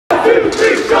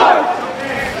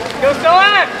Go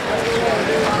SoAC!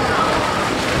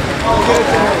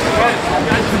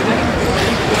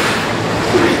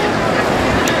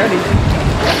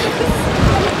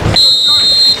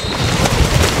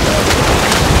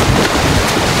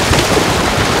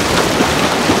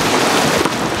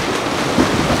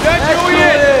 Good,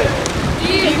 Julian!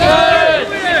 Good!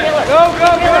 Go,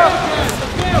 go, go!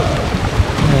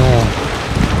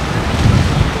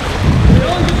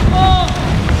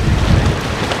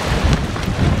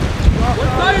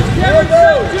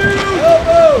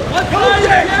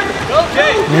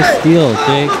 Nice steal,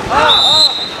 Jake.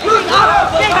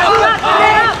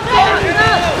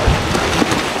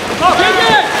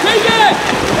 Take it!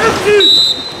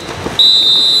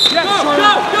 Go, go,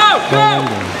 go, go!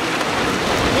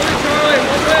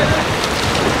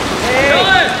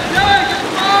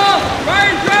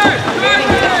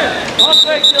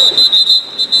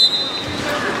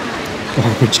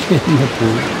 Garbage can in the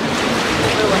pool.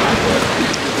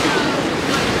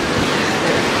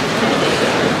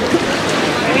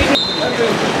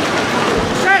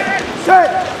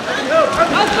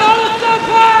 Let's go,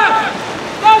 pass!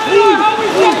 Let's go, how we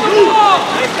set the ball!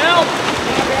 Nice help!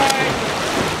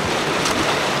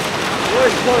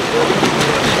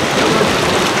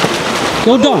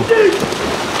 Go, Don. Don,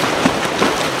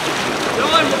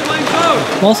 we're playing zone.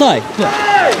 Ball side. Yeah.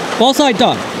 Ball side,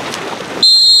 Don.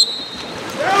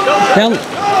 Down.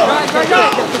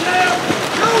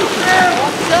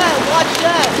 Watch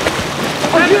that.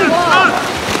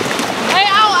 Hey,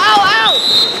 ow.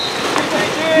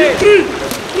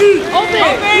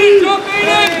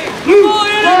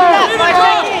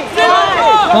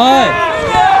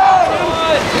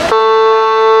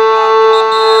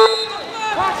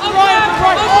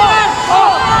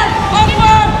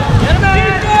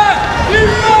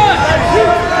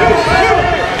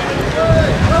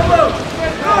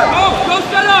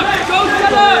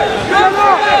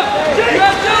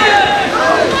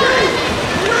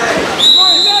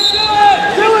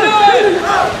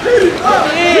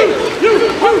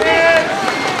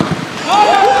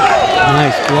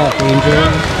 Nice block, Angel.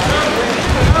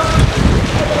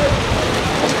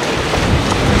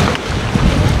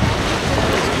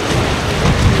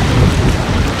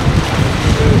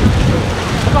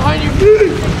 Behind you.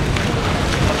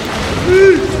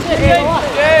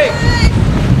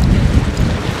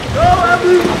 Go,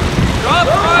 Abby. Drop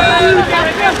Ryan.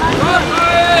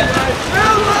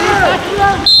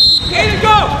 Aiden,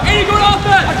 go. Aiden, go to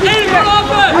offense. Aiden, go to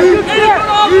offense. Aiden, go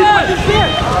to offense.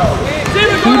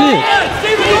 Steven, go to offense.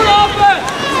 Steven, go to offense.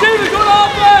 Steven, go to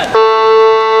offense.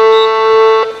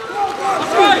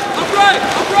 I'm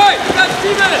right. We got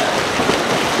Steven.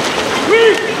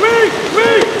 Weak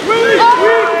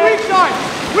side.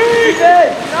 Weak.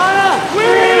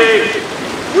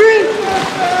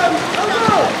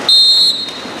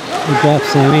 Good job,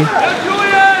 Sammy. Get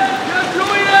Julian.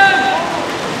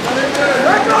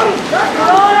 Back on.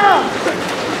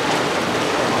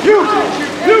 You.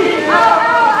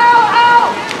 Ow.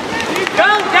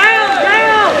 Down.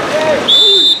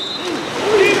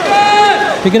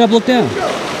 Defense. Pick it up, look down.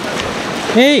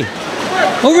 Hey,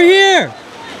 over here.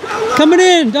 Coming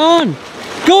in, Don.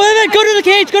 Go, Evan. Go to the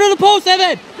cage. Go to the post,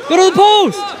 Evan. Go to the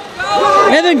post.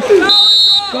 Evan.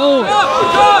 Go.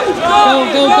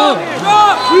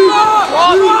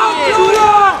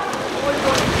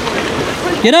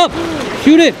 Get up.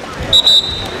 Shoot it.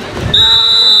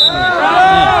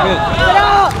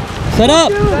 Set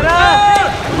up.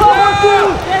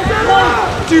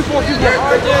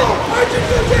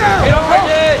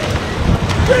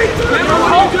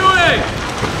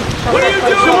 What are you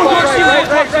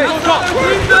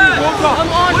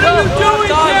doing,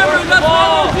 Cameron? That's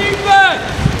all defense!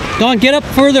 Don, get up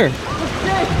further.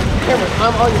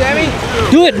 I'm on Sammy.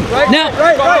 Do it now.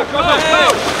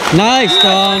 Go. Nice,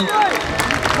 Don.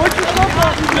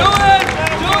 Do it!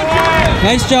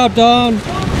 Nice job, Don.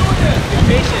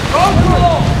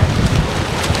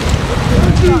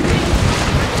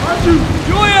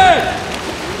 Julian!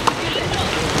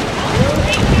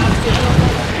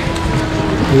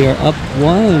 We are up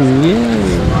 1.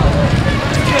 Yay.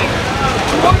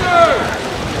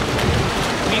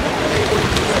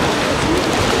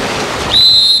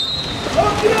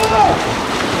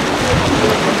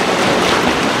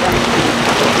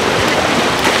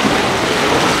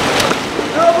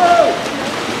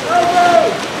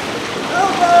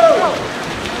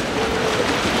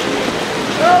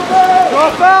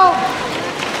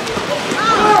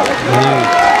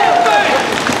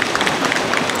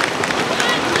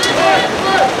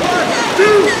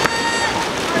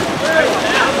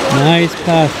 Nice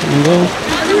pass, Ingo.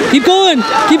 Keep going.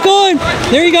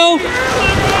 There you go.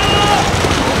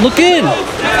 Look in.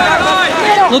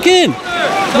 Look in.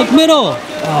 Look middle. Oh,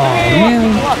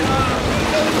 man.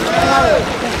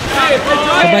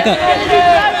 Come back up.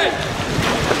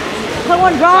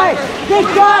 Someone drive. Take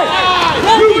drive.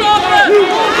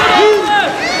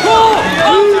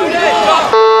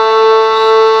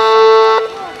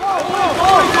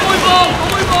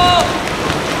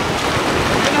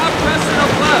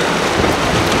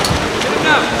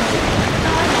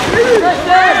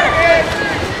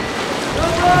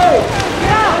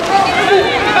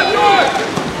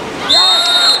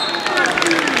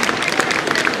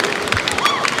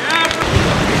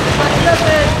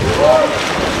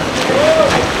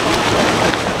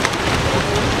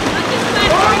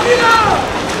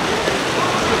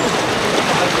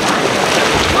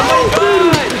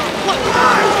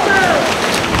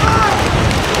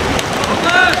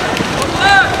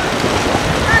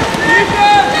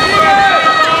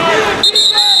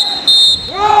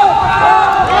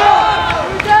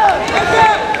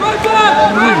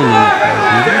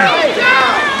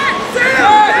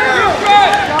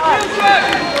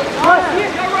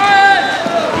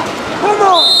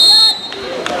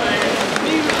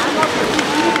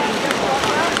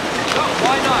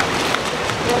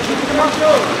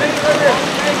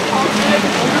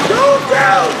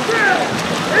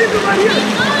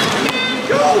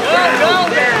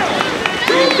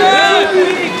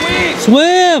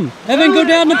 Swim! Evan, go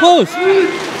down the post.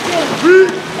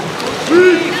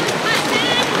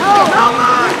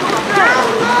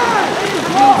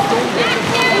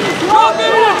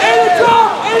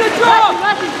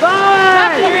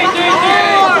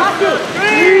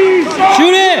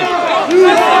 Shoot it!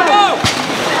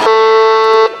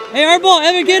 Hey, our ball,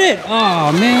 Evan, get it!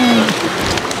 Oh, man.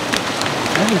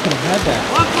 Evan could have had that.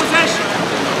 One possession.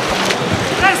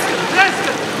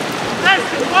 Less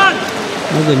than one.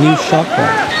 That was a new shot ball.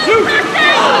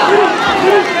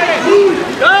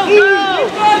 Go!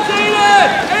 Defense,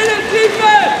 Aiden! Aiden,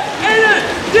 defense! Aiden,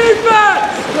 defense!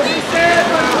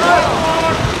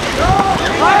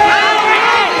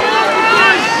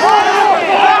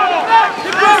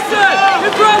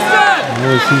 Impress it! I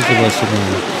always use the rest of them.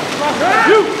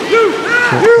 You!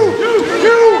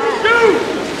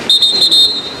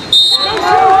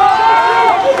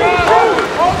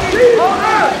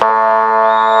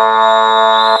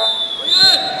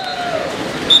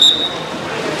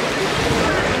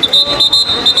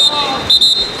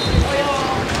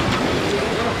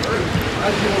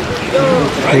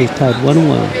 He's tied 1-1.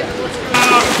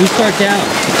 We start down.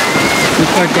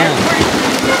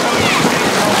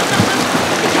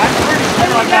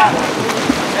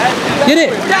 Get it!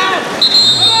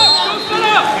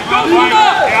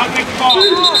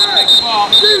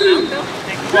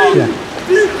 Go Yeah.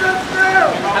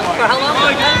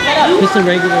 Just a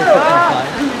regular football fly.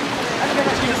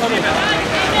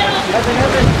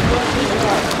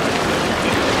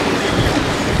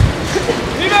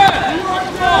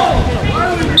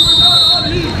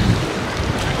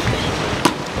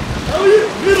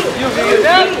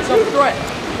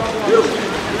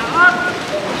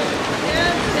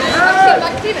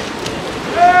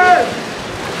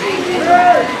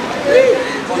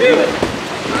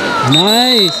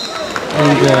 Nice!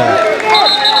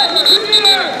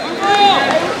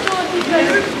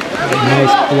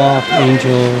 Nice block,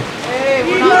 Angel.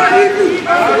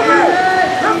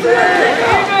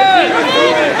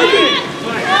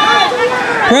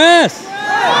 Press!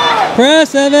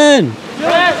 Press, Evan!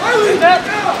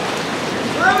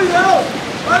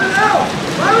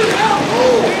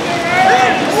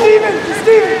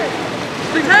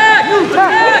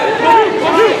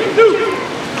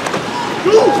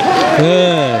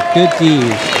 Good D.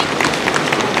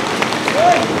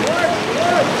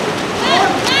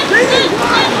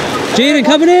 Jaden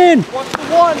coming in.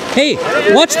 Hey,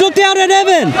 look down at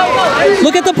Evan.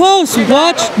 Look at the post.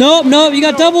 Watch. Nope, you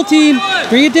got double team.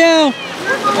 Bring it down.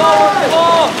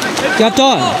 Got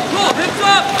Dawn.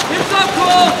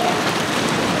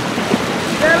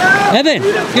 Evan,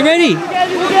 get ready. There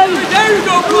you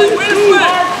go, Cole. Wait a minute.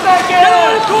 Get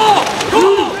on it, Cole.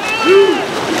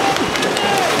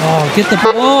 Oh, get the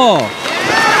ball.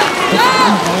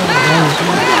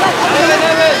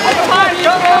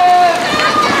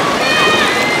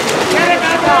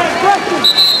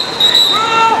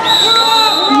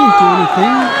 He didn't do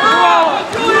anything.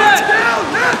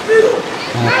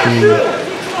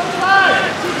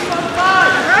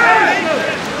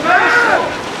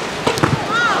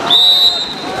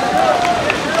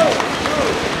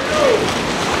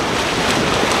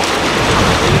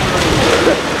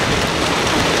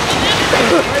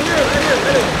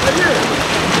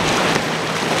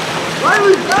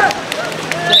 Riley's back!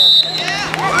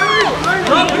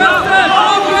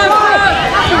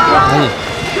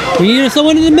 We need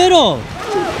someone in the middle.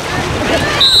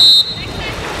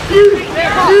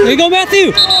 There you go,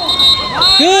 Matthew.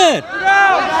 Good.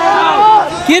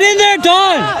 Get in there,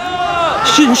 Don.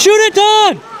 Shoot it,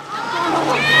 Don.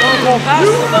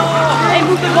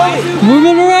 Move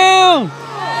it around.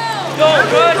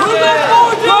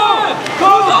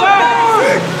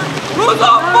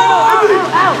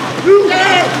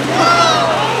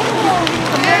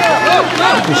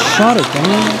 Just shot it, Don.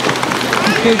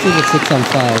 Who cares if it's 6 on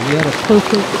 5? You had a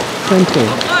perfect center.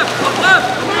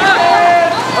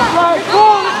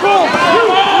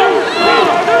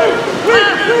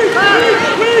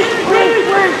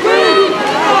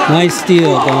 Nice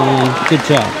steal, Don. Good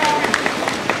job.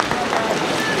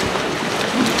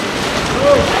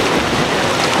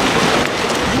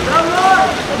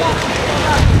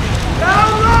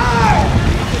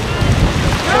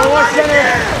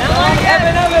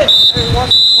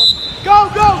 Go,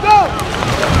 go, go!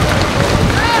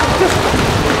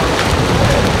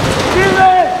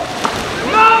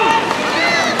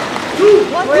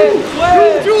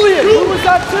 Julian, who was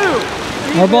that too?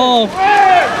 Our ball.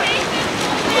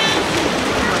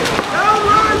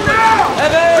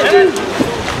 Evan!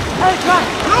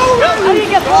 I need to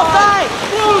get both sides!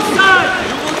 Both sides!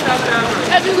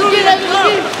 Evan, look in, Evan, look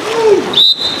in!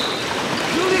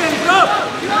 Julian, go!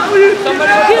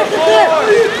 Somebody get the tip!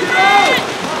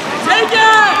 Take it!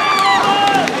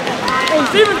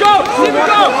 Steven, go! Steven,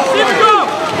 go! Steven, go!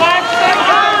 5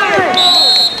 seconds!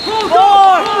 Pull, go!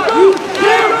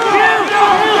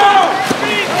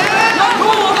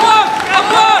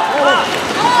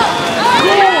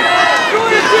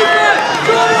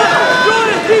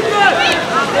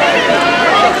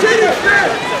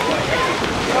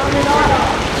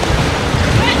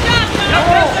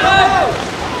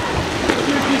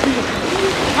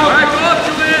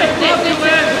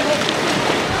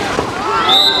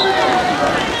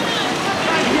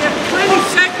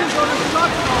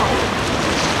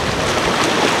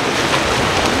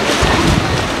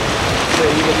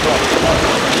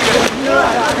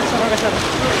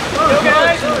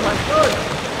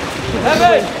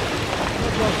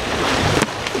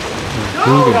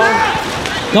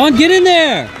 Don, get in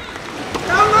there!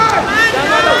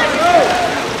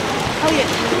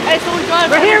 Hey, someone drive!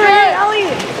 We're here,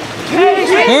 Elliot!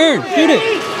 Turn, shoot it!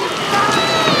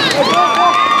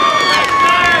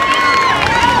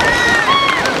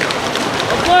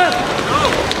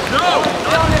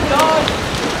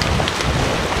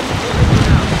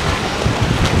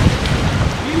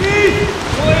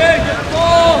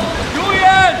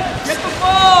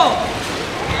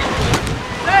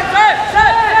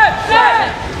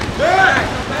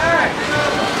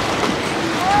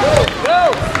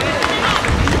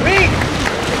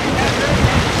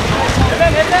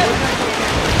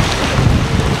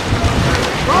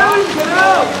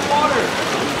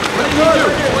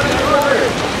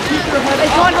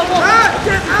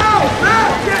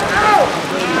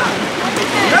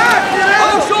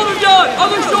 Other shoulder, Dylan!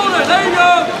 Other shoulder! There you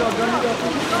go!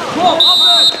 Pull, up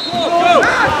there! Pull, go!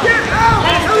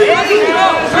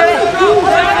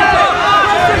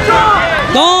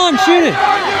 Don, shoot it!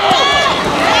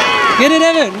 Get it,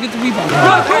 Evan! Get the rebound.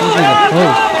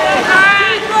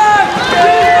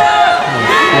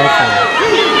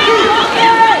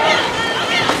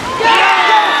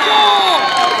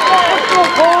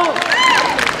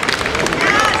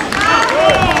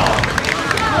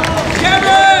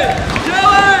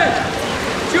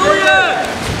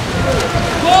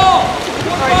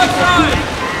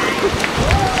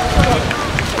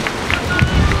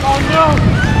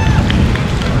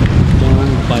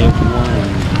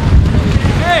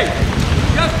 Hey,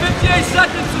 you got 58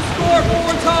 seconds to score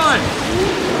 4 times.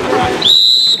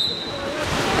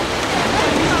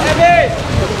 Evan!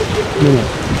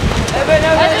 Evan!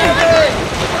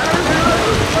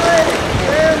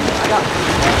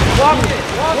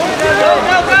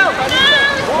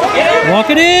 Walk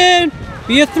it in!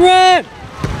 Be a threat!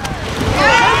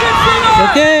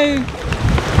 Okay!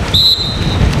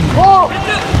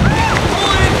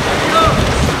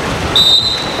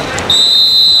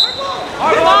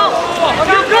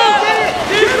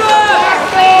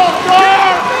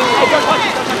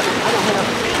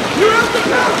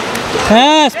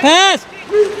 Pass! Pass!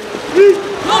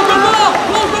 Close the ball!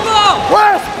 Close the ball!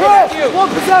 Press! Press! One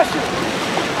possession!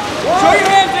 Show your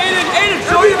hands, Aiden! Aiden,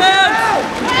 show your hands!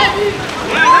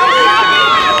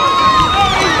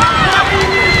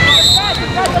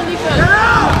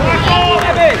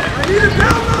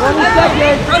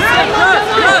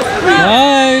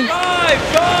 Nice!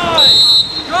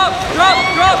 Drop!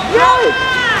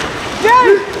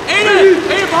 Aiden! Aiden,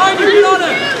 behind you, get on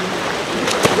it!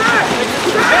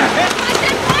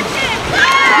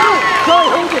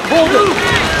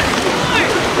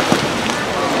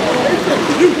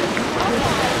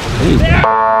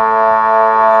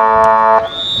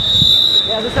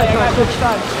 Yeah, this side's right. Switch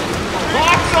sides.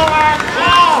 Block SoAC,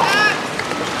 ball!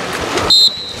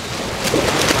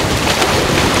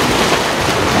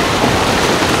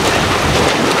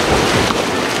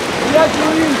 Yeah,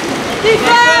 Julian.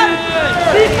 Defense!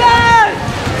 Defense!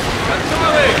 That's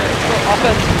Charlie.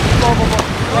 Offense.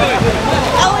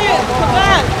 Elliot, come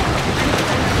back!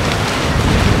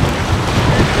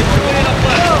 Get Julian up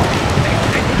left.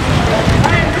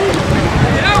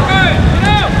 Get out, Ryan! Get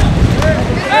out!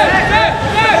 What's that?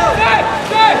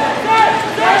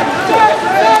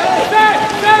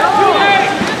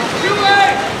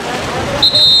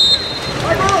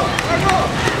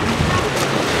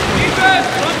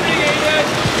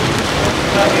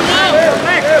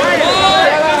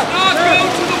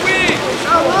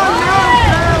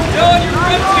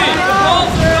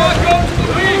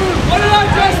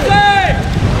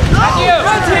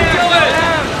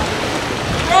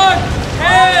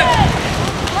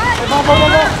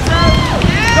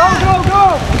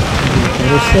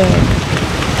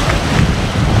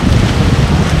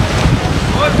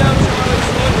 Slow it down, Charlie.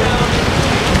 Slow it down.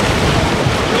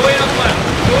 Julian up left.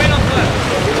 Julian up left.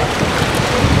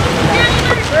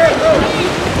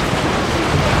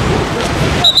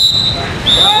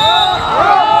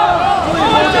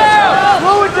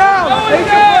 Slow it down! Take it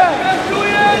back!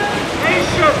 Julian!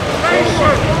 Patient!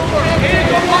 Patient! Aiden,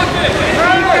 go block it! Aiden,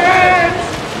 go block it!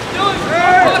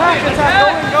 Attack!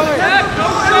 Attack! Go shot! Go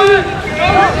shot!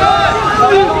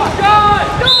 Go shot!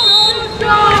 Go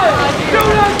shot!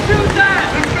 Shoot that!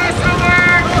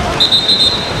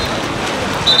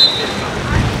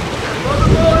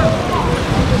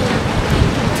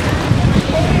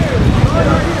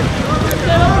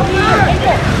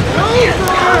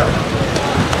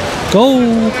 Go!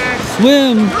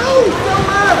 Swim!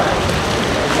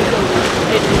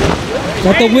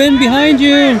 Got the wind behind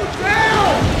you!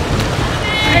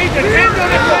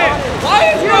 Why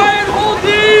is Ryan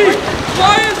holding?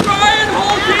 Why is Ryan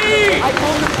holding? I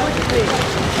told him to switch to me.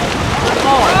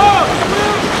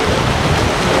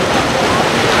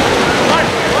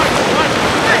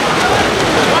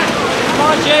 Come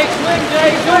on, Jake. Swing,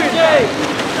 Jake. Swing, Jake.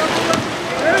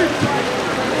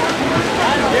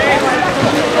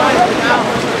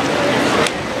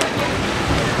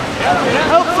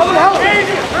 Help, someone help! Aiden,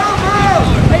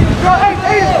 go!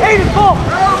 Aiden, pull!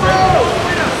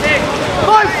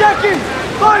 5 seconds!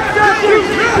 5 seconds!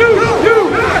 Two!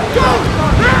 Go!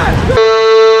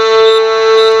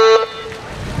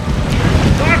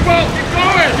 Blackwell, keep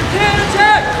going! You can't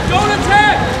attack! Don't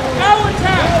attack! Now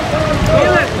attack!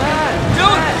 Feel it!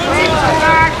 Don't!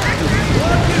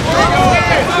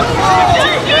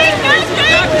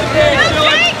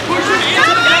 Push him into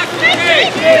the back of the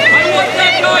cage! I want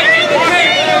that guy in the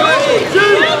cage!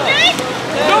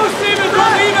 Go, Steven!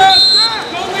 Don't leave him!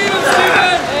 Don't leave him,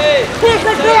 Steven! Kick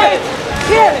the kid!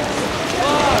 Kick!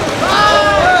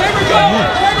 There we go!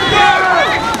 There we go!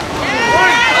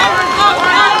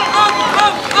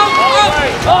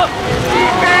 Up!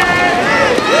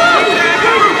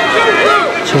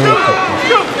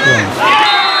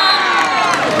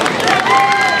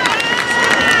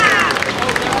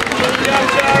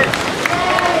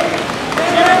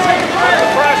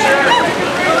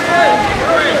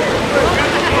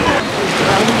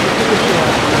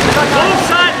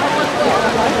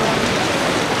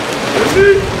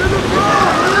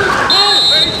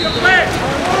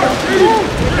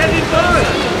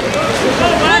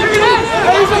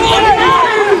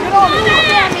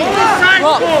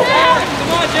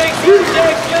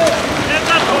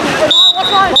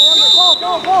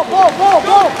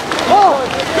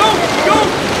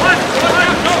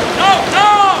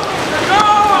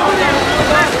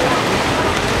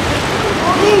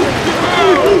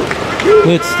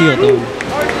 Good steal, though.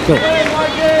 Go.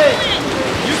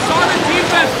 You saw the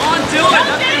defense on Dylan.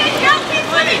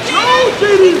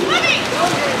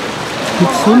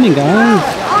 Keep swimming, guys.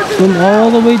 Swim all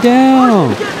the way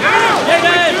down.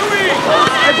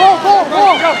 Hey, ball! Go!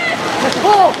 I got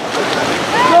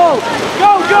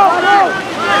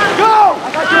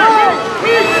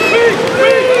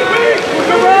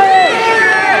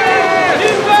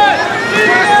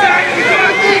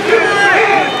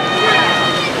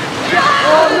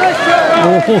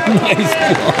Oh, nice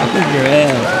block in your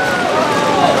ass.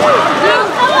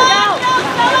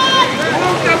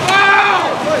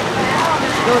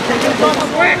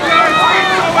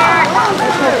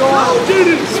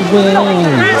 Swim.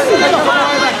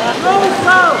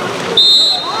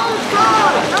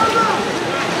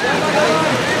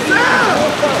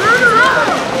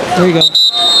 There you go.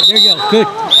 There you go. Good.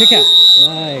 Kick out.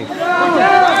 Nice.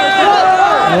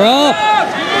 We're up.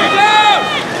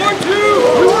 4-2.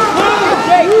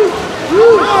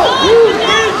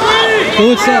 Go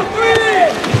inside.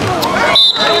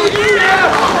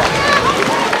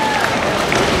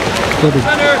 Go to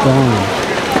Dawn.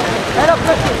 Head up,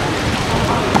 Christian.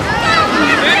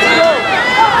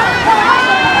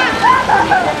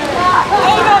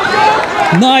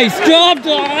 Nice job,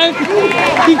 Dawn.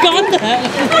 He got that.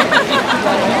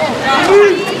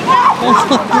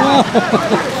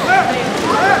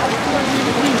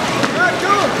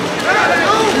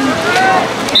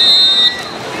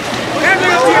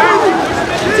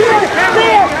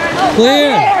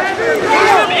 Clear.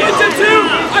 Push him into two.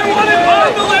 I want him on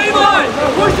the lane line.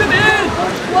 Push him in.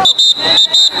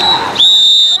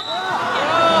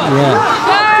 Yeah.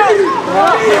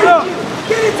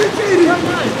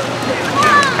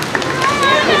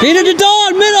 Feed it to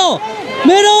Dawn. Middle.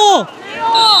 Middle.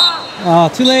 Oh,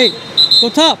 too late. Go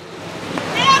top.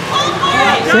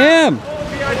 Sam.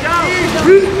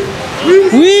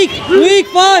 Weak. Weak.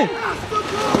 5.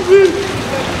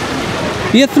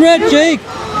 Be a threat, Jake.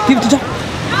 Give it to Dawn.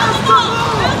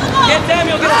 Get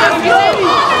Samuel. Get Samuel.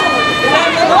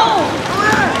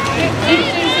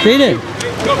 Feed it.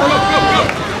 Go, go, go, go.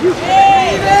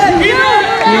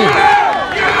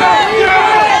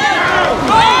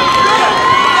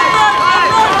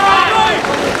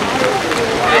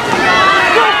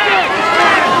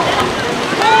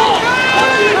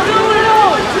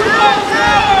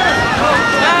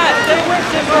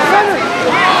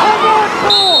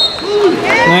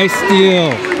 Nice steal.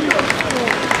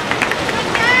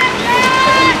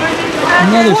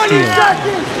 Another steal.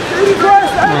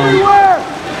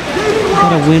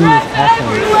 Gotta win with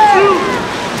offense.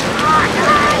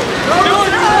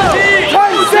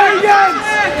 20 seconds!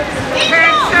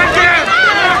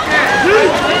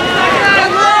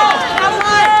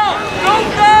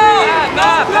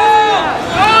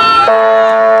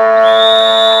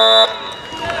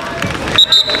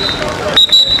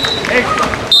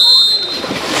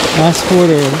 Last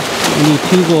quarter, we need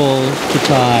 2 goals to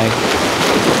tie,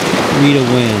 3 to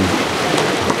win.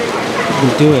 We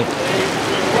can do it.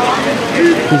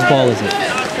 Whose ball is it?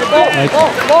 Right.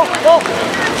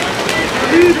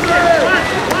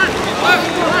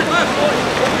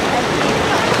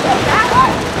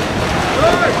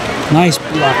 Nice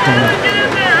block down.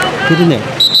 Get in there.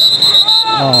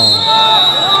 Oh.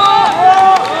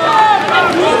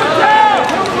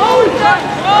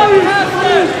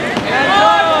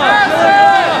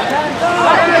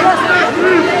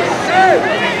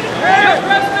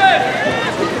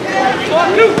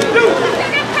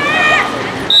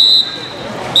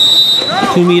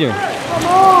 Two-meter.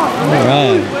 All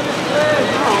right.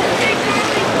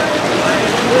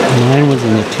 Mine was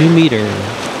in the 2-meter.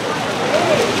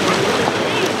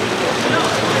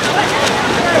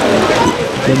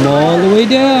 Get them all the way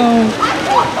down.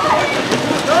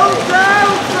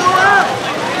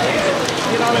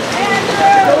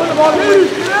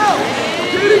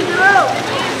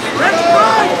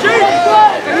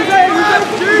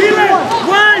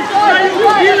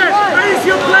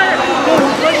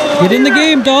 Get in the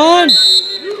game, Dawn.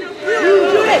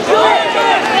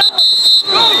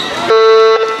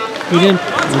 We didn't play.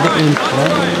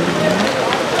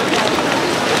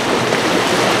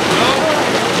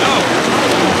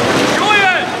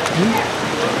 Julian!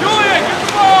 Julian, get the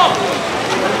ball!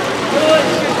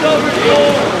 It's over the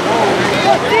goal.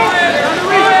 Ryan!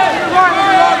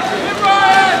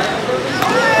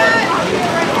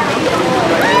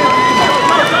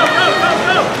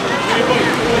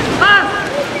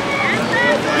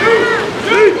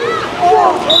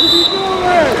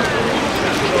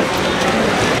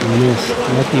 Miss,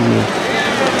 lucky miss.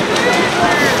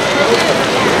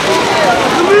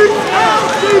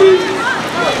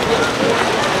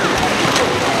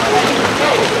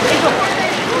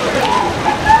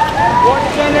 One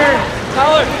center,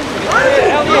 Tyler.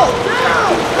 Elliot.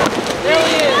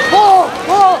 Pull!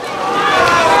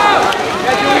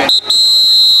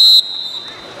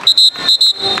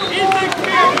 Ethan, come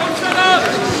here. Go set up.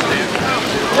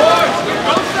 Boys,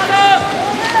 go set up.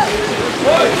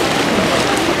 Boys.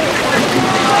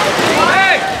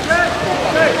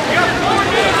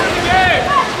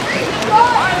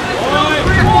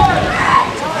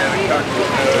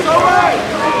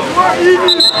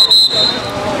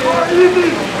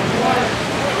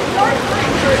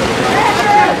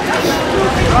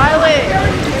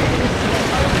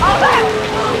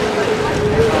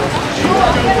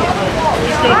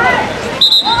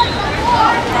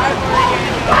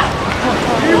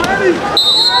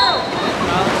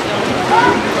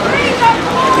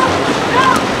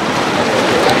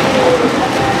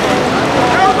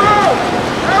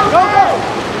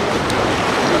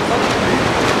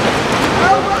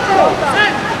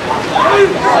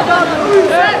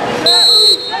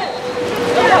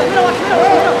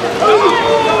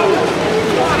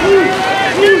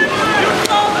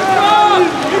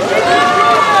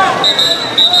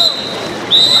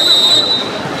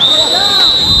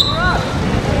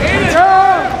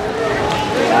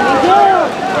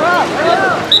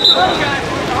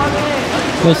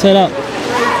 Go set up.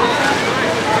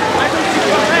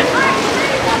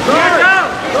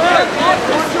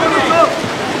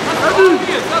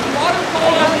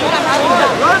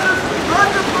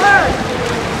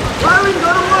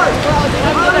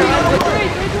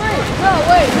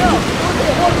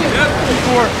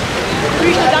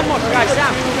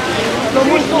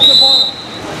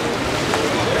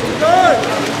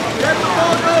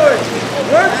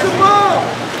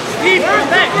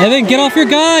 Evan, get off your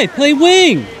guy. Play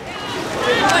wing.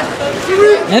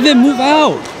 Evan, move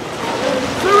out.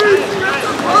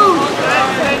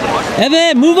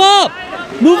 Evan, move up.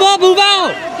 Move up, move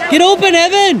out. Get open,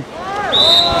 Evan.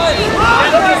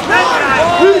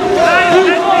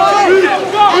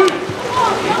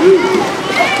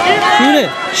 Shoot it.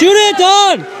 Shoot it,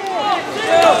 Don.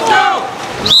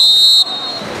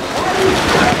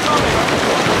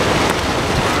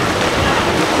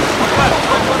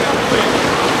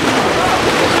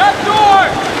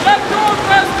 Left door,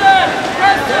 Preston.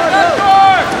 Preston, left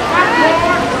door.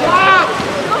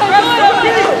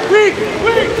 Weak.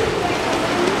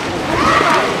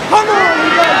 Come on.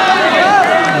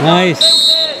 Nice.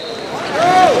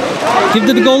 Give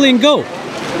to the goalie and go.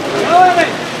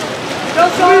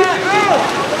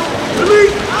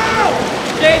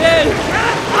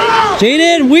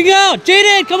 Jaden, wing out.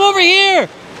 Jaden, come over here.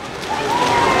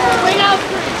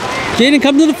 Jaden,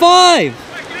 come to the 5.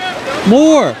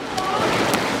 More. On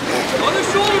the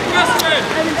shoulder, Preston.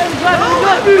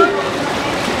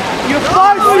 You have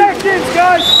 5 seconds,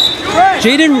 guys.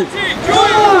 Jaden.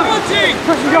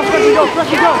 Press and go.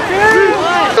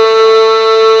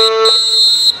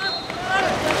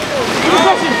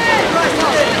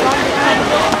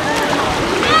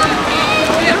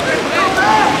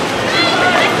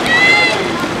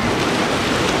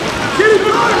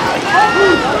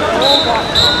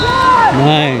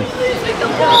 Nice.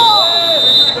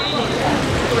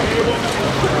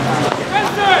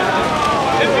 Preston,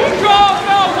 if you draw a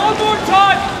foul one more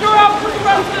time, you're out for the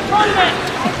rest of the tournament.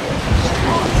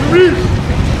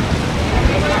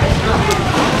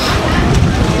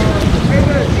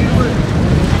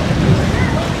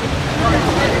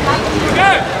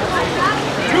 Okay.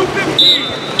 2:15.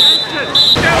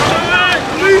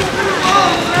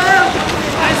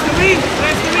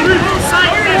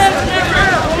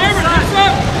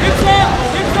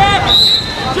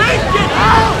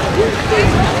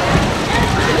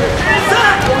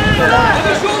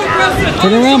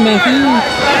 Turn around, Matthew.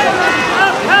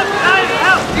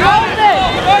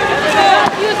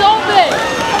 He's open.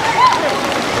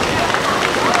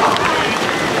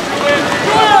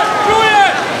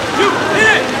 Julian! You hit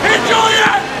it! Hit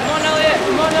Julian! Come on,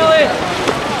 Elliot.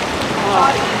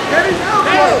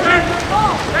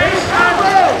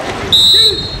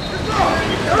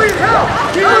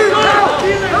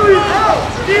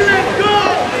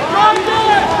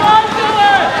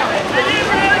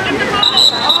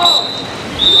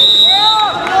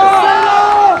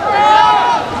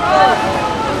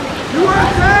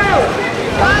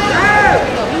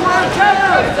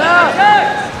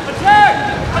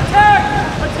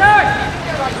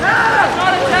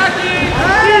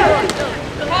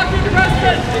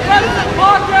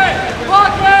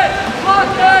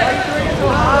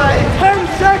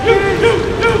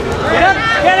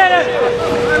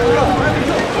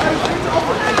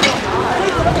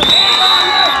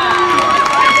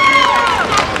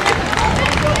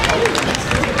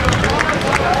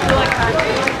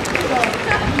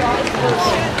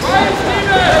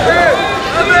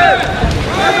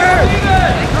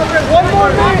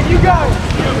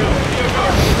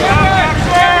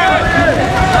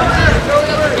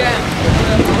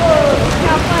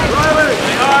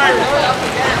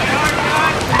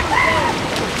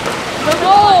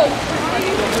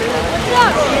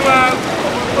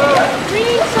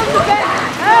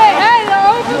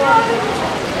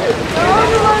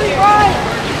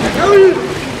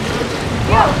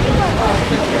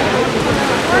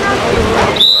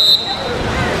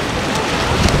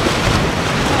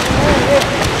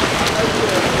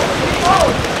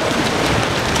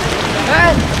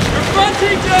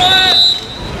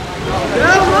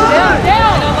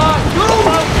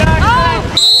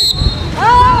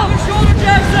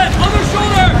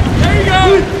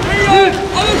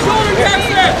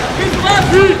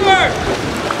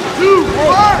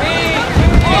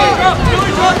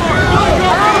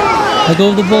 Let go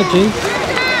of the ball, Jake. Go,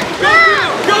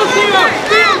 Theo!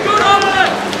 Theo, go to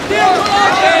offense! Theo,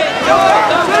 go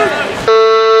to offense!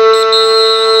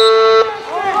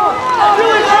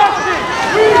 Really trusting!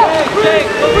 Jake,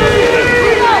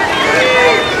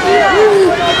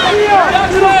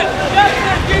 Jackson,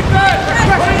 keep back!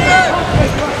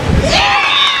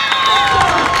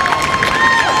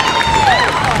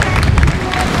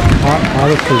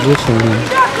 Out of position.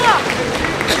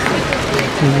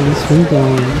 Swing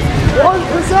down. One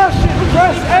possession,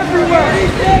 press everywhere.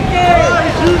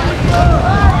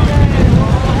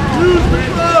 Use the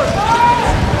glove!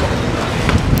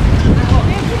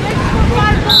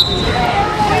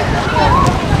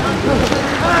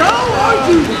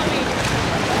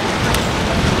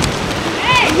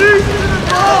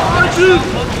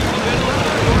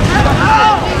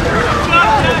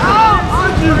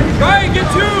 Ryan, get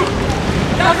two!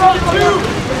 That's all two!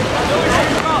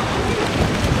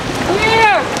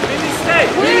 Clear!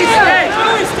 Stay!